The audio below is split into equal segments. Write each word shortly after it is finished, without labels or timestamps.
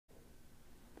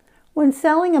When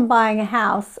selling and buying a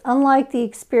house, unlike the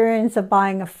experience of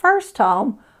buying a first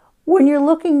home, when you're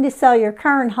looking to sell your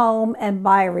current home and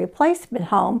buy a replacement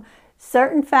home,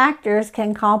 certain factors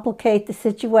can complicate the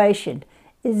situation.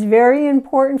 It's very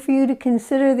important for you to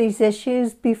consider these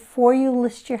issues before you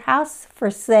list your house for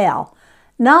sale.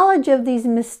 Knowledge of these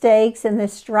mistakes and the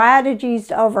strategies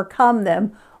to overcome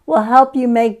them will help you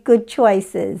make good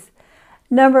choices.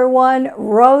 Number 1,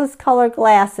 rose-colored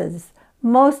glasses.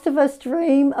 Most of us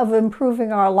dream of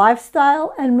improving our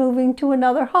lifestyle and moving to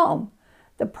another home.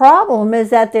 The problem is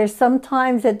that there's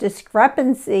sometimes a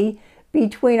discrepancy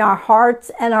between our hearts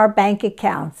and our bank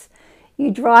accounts. You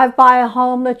drive by a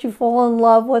home that you fall in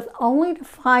love with only to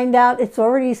find out it's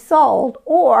already sold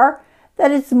or that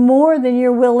it's more than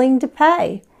you're willing to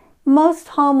pay. Most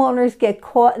homeowners get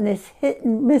caught in this hit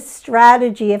and miss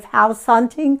strategy of house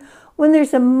hunting when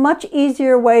there's a much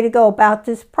easier way to go about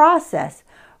this process.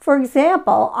 For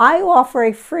example, I offer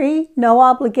a free, no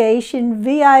obligation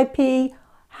VIP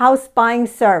house buying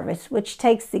service, which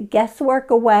takes the guesswork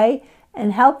away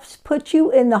and helps put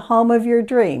you in the home of your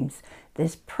dreams.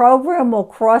 This program will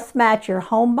cross-match your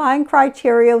home buying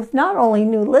criteria with not only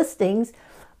new listings,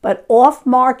 but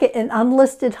off-market and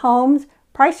unlisted homes,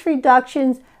 price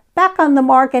reductions, back on the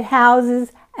market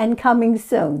houses, and coming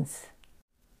soons.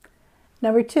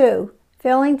 Number 2,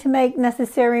 failing to make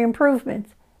necessary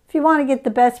improvements. If you want to get the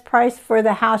best price for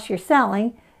the house you're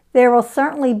selling, there will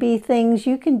certainly be things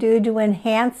you can do to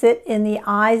enhance it in the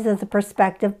eyes of the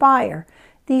prospective buyer.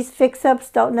 These fix-ups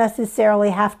don't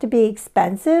necessarily have to be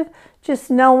expensive. Just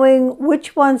knowing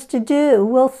which ones to do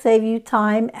will save you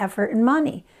time, effort, and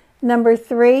money. Number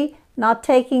 3, not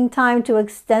taking time to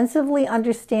extensively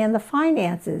understand the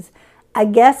finances. A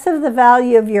guess of the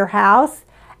value of your house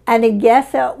and a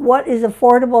guess at what is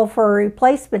affordable for a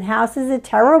replacement house is a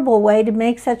terrible way to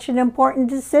make such an important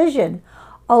decision.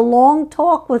 A long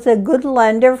talk with a good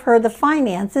lender for the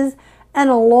finances and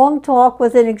a long talk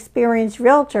with an experienced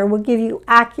realtor will give you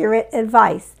accurate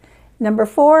advice. Number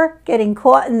 4, getting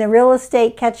caught in the real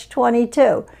estate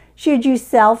catch-22. Should you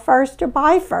sell first or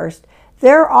buy first?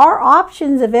 There are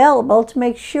options available to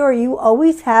make sure you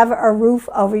always have a roof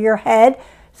over your head,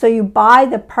 so you buy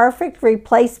the perfect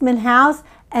replacement house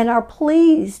and are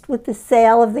pleased with the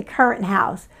sale of the current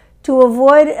house. To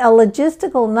avoid a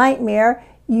logistical nightmare,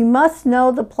 you must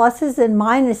know the pluses and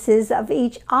minuses of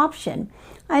each option.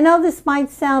 I know this might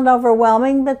sound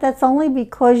overwhelming, but that's only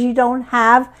because you don't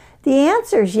have the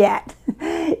answers yet.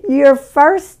 Your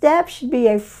first step should be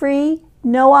a free,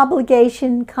 no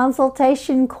obligation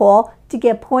consultation call to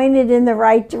get pointed in the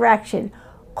right direction.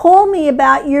 Call me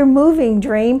about your moving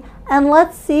dream and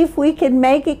let's see if we can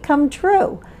make it come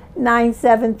true.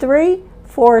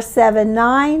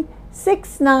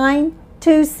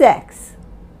 973-479-6926.